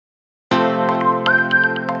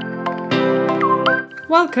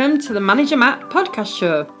Welcome to the Manager Matt podcast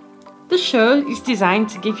show. The show is designed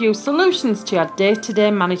to give you solutions to your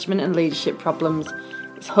day-to-day management and leadership problems.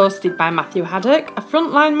 It's hosted by Matthew Haddock, a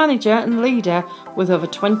frontline manager and leader with over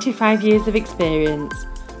 25 years of experience.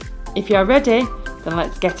 If you're ready, then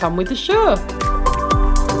let's get on with the show.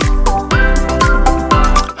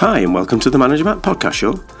 Hi and welcome to the Manager Matt podcast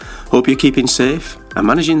show. Hope you're keeping safe and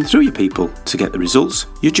managing through your people to get the results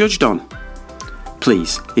you're judged on.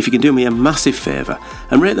 Please, if you can do me a massive favour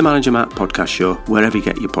and rate the Manager Matt podcast show wherever you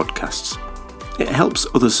get your podcasts. It helps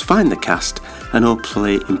others find the cast and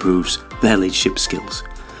hopefully improves their leadership skills.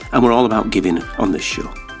 And we're all about giving on this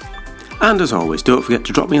show. And as always, don't forget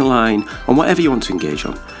to drop me a line on whatever you want to engage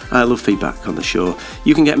on. I love feedback on the show.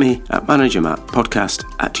 You can get me at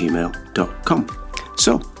managermattpodcast@gmail.com.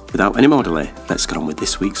 So, without any more delay, let's get on with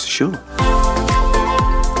this week's show.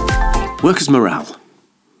 Workers' morale.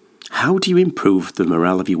 How do you improve the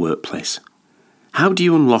morale of your workplace? How do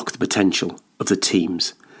you unlock the potential of the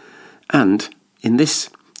teams? And in this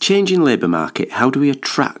changing labour market, how do we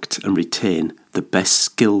attract and retain the best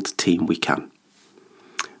skilled team we can?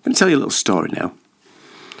 I'm going to tell you a little story now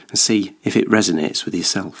and see if it resonates with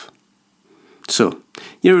yourself. So,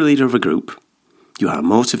 you're a leader of a group. You are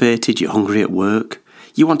motivated, you're hungry at work,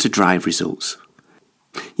 you want to drive results.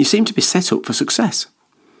 You seem to be set up for success.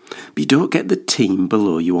 But you don't get the team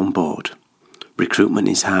below you on board. Recruitment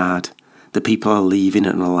is hard. The people are leaving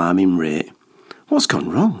at an alarming rate. What's gone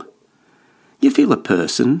wrong? You feel a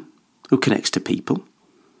person who connects to people.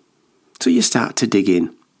 So you start to dig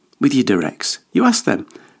in with your directs. You ask them,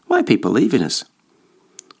 why are people leaving us?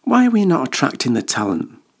 Why are we not attracting the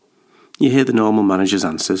talent? You hear the normal manager's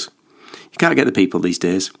answers. You can't get the people these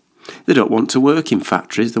days. They don't want to work in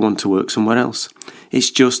factories. They want to work somewhere else.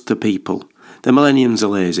 It's just the people. The millenniums are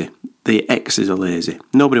lazy. The X's are lazy.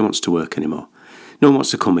 Nobody wants to work anymore. No one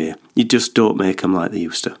wants to come here. You just don't make them like they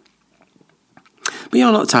used to. But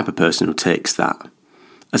you're not the type of person who takes that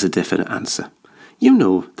as a definite answer. You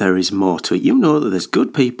know there is more to it. You know that there's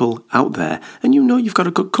good people out there and you know you've got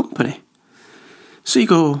a good company. So you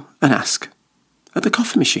go and ask. At the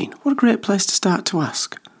coffee machine, what a great place to start to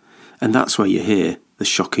ask. And that's where you hear the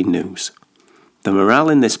shocking news. The morale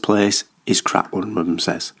in this place is crap, one of them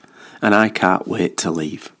says. And I can't wait to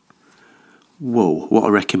leave. Whoa, what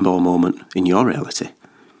a wrecking ball moment in your reality.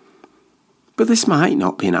 But this might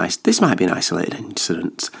be an isolated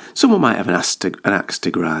incident. Someone might have an axe to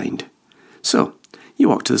grind. So, you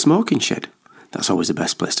walk to the smoking shed. That's always the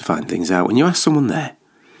best place to find things out. When you ask someone there,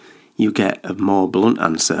 you get a more blunt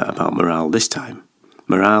answer about morale this time.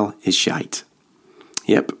 Morale is shite.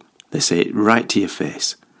 Yep, they say it right to your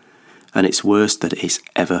face. And it's worse than it's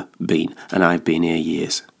ever been. And I've been here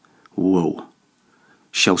years. Whoa.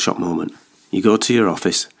 Shell shock moment. You go to your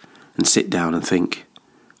office and sit down and think,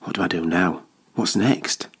 what do I do now? What's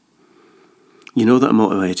next? You know that a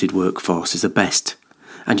motivated workforce is the best.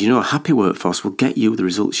 And you know a happy workforce will get you the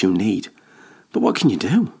results you need. But what can you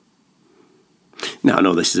do? Now, I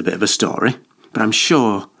know this is a bit of a story, but I'm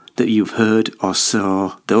sure that you've heard or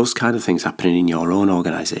saw those kind of things happening in your own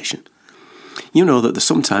organisation. You know that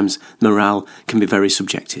sometimes morale can be very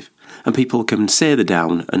subjective. And people can say they're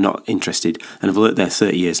down and not interested and have worked there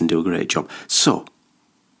 30 years and do a great job. So,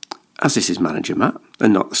 as this is Manager Matt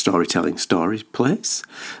and not the storytelling story place,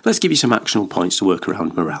 let's give you some actionable points to work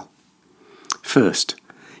around morale. First,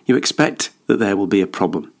 you expect that there will be a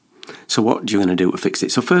problem. So what are you going to do to fix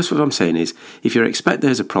it? So first, what I'm saying is, if you expect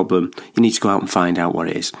there's a problem, you need to go out and find out what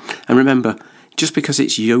it is. And remember, just because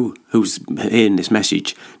it's you who's hearing this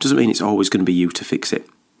message doesn't mean it's always going to be you to fix it.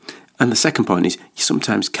 And the second point is, you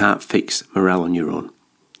sometimes can't fix morale on your own.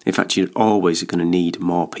 In fact, you're always going to need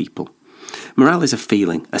more people. Morale is a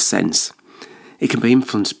feeling, a sense. It can be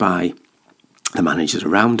influenced by the managers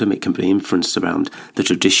around them. It can be influenced around the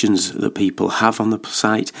traditions that people have on the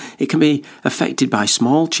site. It can be affected by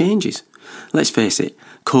small changes. Let's face it,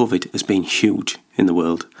 COVID has been huge in the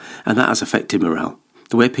world, and that has affected morale.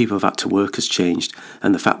 The way people have had to work has changed,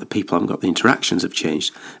 and the fact that people haven't got the interactions have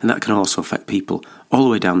changed, and that can also affect people all the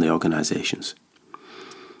way down the organisations.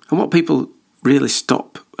 And what people really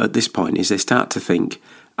stop at this point is they start to think,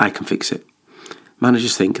 I can fix it.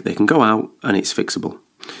 Managers think they can go out and it's fixable.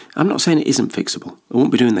 I'm not saying it isn't fixable. I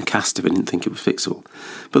wouldn't be doing the cast if I didn't think it was fixable.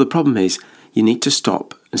 But the problem is, you need to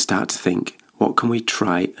stop and start to think, what can we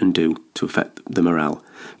try and do to affect the morale?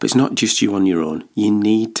 But it's not just you on your own. You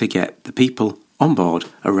need to get the people on board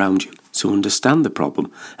around you to understand the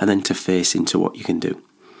problem and then to face into what you can do.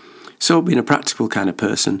 So being a practical kind of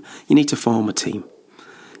person, you need to form a team.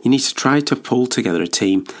 You need to try to pull together a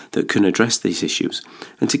team that can address these issues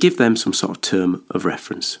and to give them some sort of term of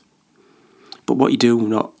reference. But what you do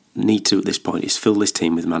not need to at this point is fill this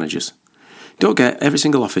team with managers. Don't get every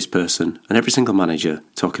single office person and every single manager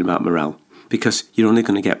talking about morale, because you're only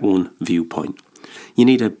going to get one viewpoint. You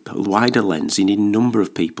need a wider lens. You need a number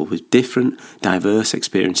of people with different, diverse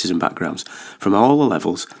experiences and backgrounds from all the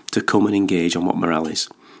levels to come and engage on what morale is.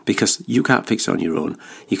 Because you can't fix it on your own.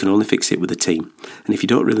 You can only fix it with a team. And if you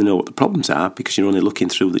don't really know what the problems are, because you're only looking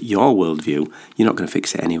through your worldview, you're not going to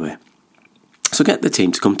fix it anyway. So get the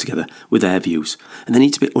team to come together with their views, and they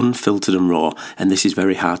need to be unfiltered and raw, and this is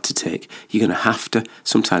very hard to take. You're going to have to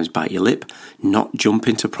sometimes bite your lip, not jump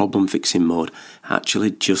into problem fixing mode,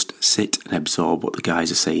 actually just sit and absorb what the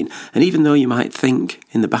guys are saying. And even though you might think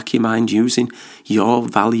in the back of your mind using your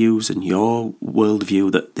values and your worldview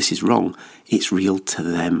that this is wrong, it's real to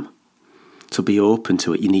them. So be open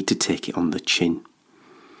to it. You need to take it on the chin.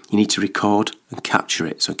 You need to record and capture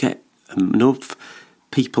it. So get enough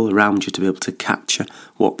people around you to be able to capture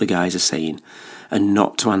what the guys are saying and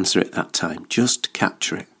not to answer it that time. Just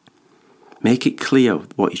capture it. Make it clear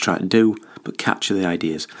what you're trying to do, but capture the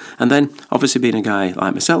ideas. And then, obviously being a guy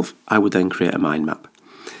like myself, I would then create a mind map.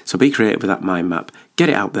 So be creative with that mind map. Get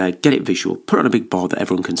it out there, get it visual, put it on a big board that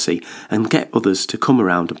everyone can see, and get others to come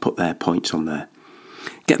around and put their points on there.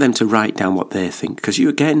 Get them to write down what they think, because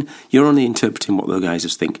you're only interpreting what the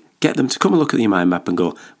guys think. Get them to come and look at your mind map and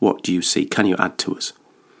go, what do you see? Can you add to us?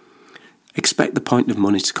 Expect the point of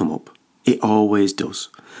money to come up. It always does.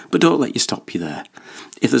 But don't let you stop you there.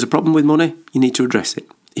 If there's a problem with money, you need to address it.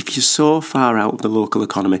 If you're so far out of the local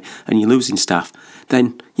economy and you're losing staff,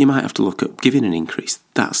 then you might have to look at giving an increase.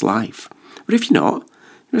 That's life. But if you're not,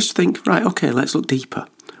 just think, right, okay, let's look deeper.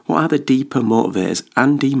 What are the deeper motivators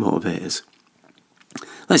and demotivators?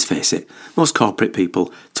 Let's face it, most corporate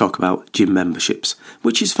people talk about gym memberships,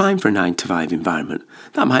 which is fine for a 9-to-5 environment.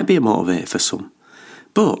 That might be a motivator for some.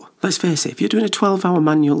 But let's face it, if you're doing a 12-hour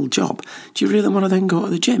manual job, do you really want to then go to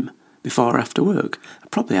the gym before or after work?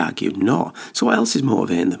 I'd probably argue not. So what else is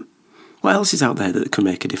motivating them? What else is out there that can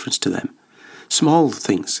make a difference to them? Small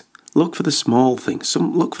things. Look for the small things.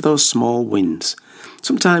 Look for those small wins.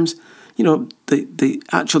 Sometimes, the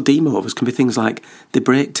actual demotivers can be things like the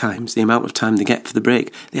break times, the amount of time they get for the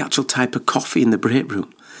break, the actual type of coffee in the break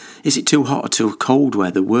room. Is it too hot or too cold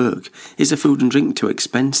where they work? Is the food and drink too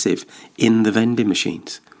expensive in the vending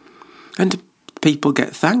machines? And people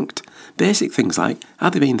get thanked. Basic things like,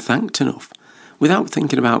 are they being thanked enough? Without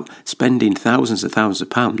thinking about spending thousands and thousands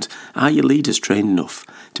of pounds, are your leaders trained enough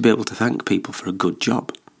to be able to thank people for a good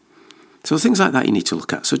job? So things like that you need to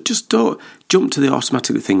look at. So just don't jump to the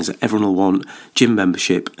automatic things that everyone will want, gym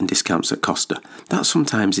membership and discounts at Costa. That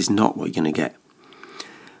sometimes is not what you're going to get.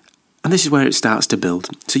 And this is where it starts to build.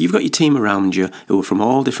 So you've got your team around you who are from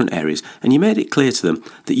all different areas, and you made it clear to them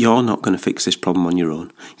that you're not going to fix this problem on your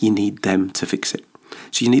own. You need them to fix it.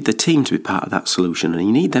 So you need the team to be part of that solution, and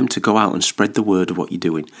you need them to go out and spread the word of what you're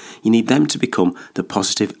doing. You need them to become the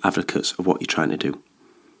positive advocates of what you're trying to do.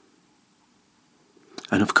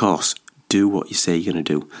 And of course, do what you say you're going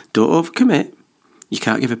to do. Don't overcommit. You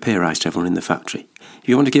can't give a pay rise to everyone in the factory. If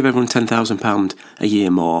you want to give everyone £10,000 a year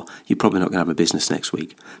more, you're probably not going to have a business next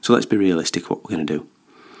week. So let's be realistic what we're going to do.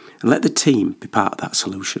 And let the team be part of that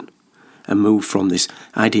solution and move from this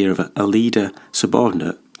idea of a leader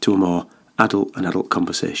subordinate to a more adult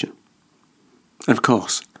conversation. And of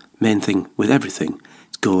course, main thing with everything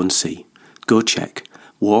is go and see. Go check.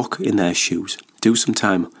 Walk in their shoes. Do some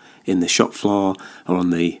time in the shop floor or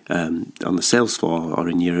on the sales floor or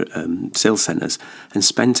in your sales centres, and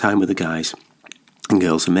spend time with the guys and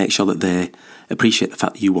girls and make sure that they appreciate the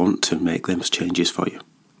fact that you want to make those changes for you.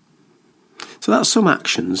 So that's some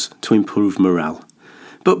actions to improve morale.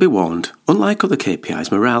 But be warned, unlike other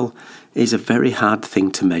KPIs, morale is a very hard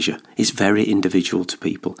thing to measure. It's very individual to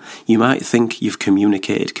people. You might think you've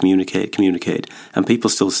communicated, and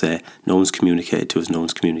people still say, no one's communicated to us. And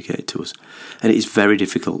it is very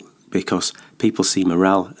difficult because people see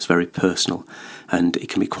morale as very personal, and it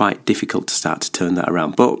can be quite difficult to start to turn that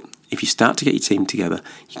around. But if you start to get your team together,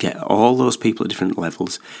 you get all those people at different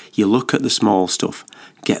levels, you look at the small stuff,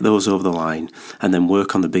 get those over the line, and then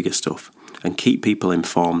work on the bigger stuff, and keep people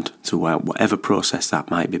informed throughout whatever process that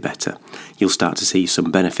might be better, you'll start to see some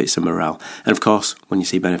benefits in morale. And of course, when you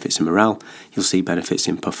see benefits in morale, you'll see benefits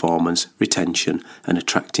in performance, retention, and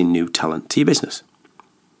attracting new talent to your business.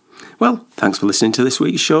 Well, thanks for listening to this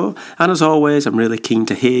week's show, and as always, I'm really keen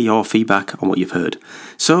to hear your feedback on what you've heard.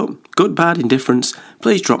 So, good, bad, indifference,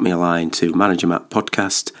 please drop me a line to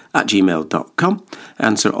managermattpodcast@gmail.com,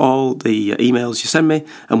 answer all the emails you send me,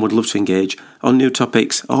 and would love to engage on new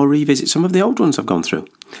topics or revisit some of the old ones I've gone through.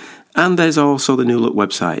 And there's also the New Look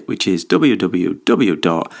website, which is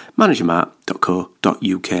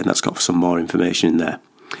www.managermatt.co.uk, and that's got some more information in there.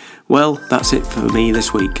 Well, that's it for me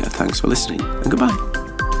this week. Thanks for listening, and goodbye.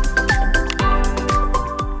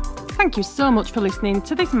 Thank you so much for listening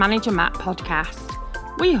to this Manager Matt podcast.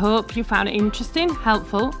 We hope you found it interesting,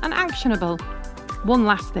 helpful and actionable. One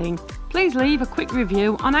last thing, please leave a quick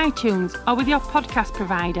review on iTunes or with your podcast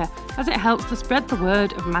provider, as it helps to spread the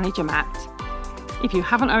word of Manager Matt. If you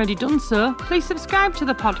haven't already done so, please subscribe to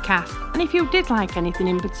the podcast, and if you did like anything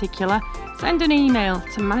in particular, send an email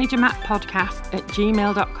to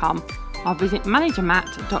managermattpodcast@gmail.com or visit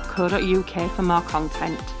managermatt.co.uk for more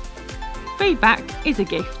content. Feedback is a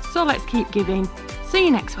gift, so let's keep giving. See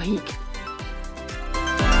you next week.